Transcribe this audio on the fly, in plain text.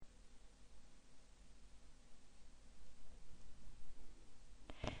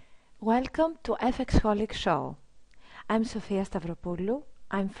Welcome to FXholic Show. I'm Sofia Stavropoulou.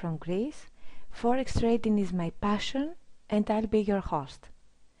 I'm from Greece. Forex trading is my passion and I'll be your host.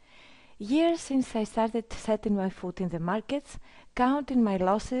 Years since I started setting my foot in the markets, counting my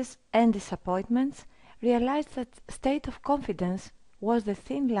losses and disappointments, realized that state of confidence was the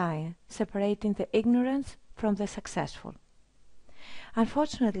thin line separating the ignorance from the successful.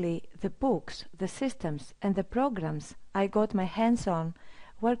 Unfortunately, the books, the systems and the programs I got my hands on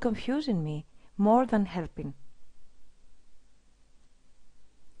were confusing me more than helping.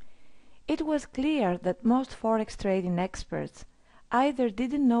 It was clear that most forex trading experts either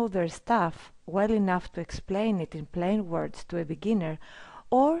didn't know their stuff well enough to explain it in plain words to a beginner,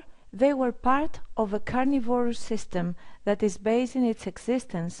 or they were part of a carnivorous system that is basing its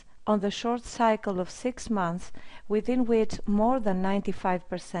existence on the short cycle of 6 months within which more than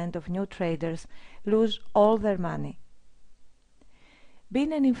 95% of new traders lose all their money.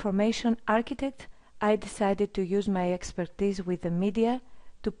 Being an information architect, I decided to use my expertise with the media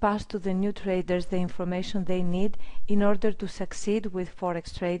to pass to the new traders the information they need in order to succeed with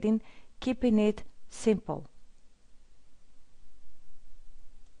forex trading, keeping it simple.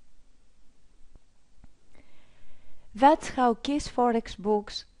 That's how Kiss Forex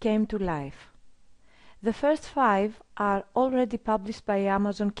books came to life. The first 5 are already published by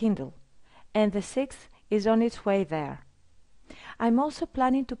Amazon Kindle, and the 6th is on its way there. I'm also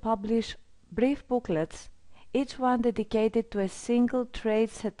planning to publish brief booklets, each one dedicated to a single trade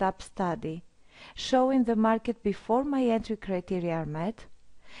setup study, showing the market before my entry criteria are met,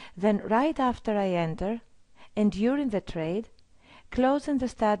 then right after I enter, and during the trade, closing the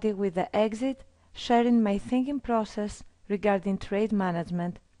study with the exit, sharing my thinking process regarding trade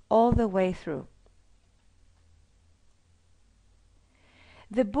management all the way through.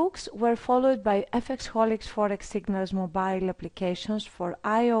 The books were followed by FXholic's Forex Signals mobile applications for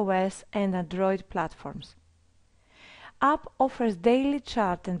iOS and Android platforms. App offers daily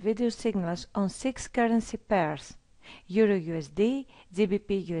chart and video signals on 6 currency pairs: Euro USD,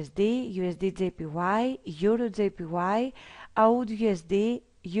 GBP USD, USD JPY, Euro JPY, AUD USD,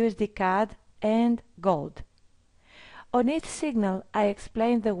 USD CAD, and gold. On each signal, I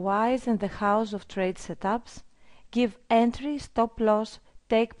explain the whys and the hows of trade setups, give entry, stop loss,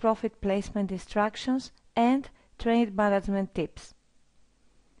 take profit placement instructions, and trade management tips.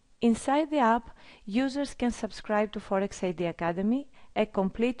 Inside the app, users can subscribe to Forex ID Academy, a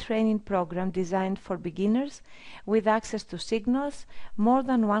complete training program designed for beginners with access to signals, more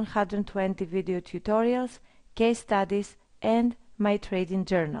than 120 video tutorials, case studies, and my trading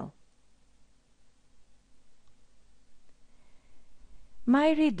journal.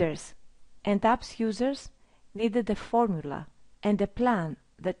 My readers and app's users needed a formula and a plan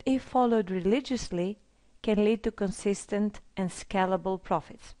that, if followed religiously, can lead to consistent and scalable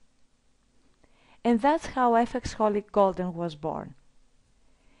profits. And that's how FXholic Golden was born.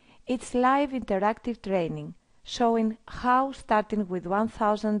 It's live interactive training showing how, starting with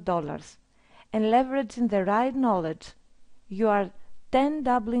 $1,000 and leveraging the right knowledge, you are 10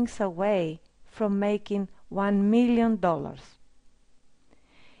 doublings away from making $1 million.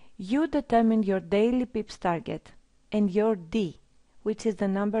 You determine your daily pips target and your D, which is the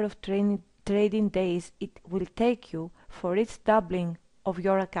number of trading days it will take you for each doubling of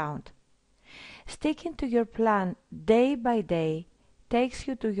your account. Sticking to your plan day by day takes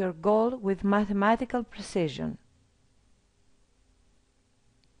you to your goal with mathematical precision.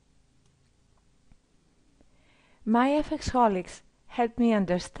 My FXholics helped me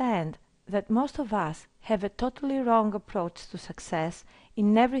understand that most of us have a totally wrong approach to success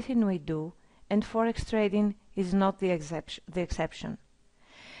in everything we do, and forex trading is not the exception.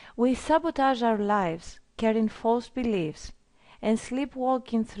 We sabotage our lives carrying false beliefs and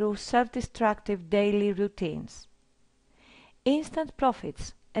sleepwalking through self-destructive daily routines. Instant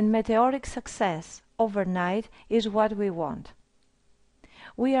profits and meteoric success overnight is what we want.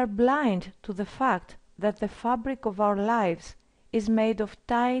 We are blind to the fact that the fabric of our lives is made of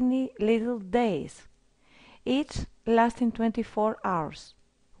tiny little days, each lasting 24 hours,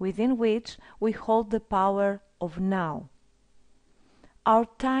 within which we hold the power of now. Our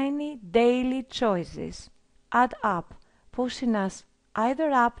tiny daily choices add up, pushing us either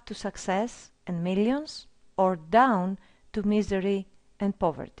up to success and millions or down to misery and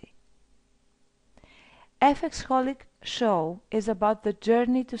poverty. FXholic Show is about the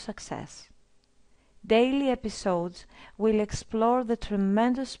journey to success. Daily episodes will explore the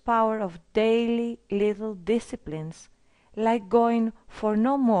tremendous power of daily little disciplines, like going for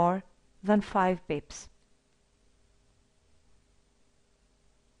no more than 5 pips.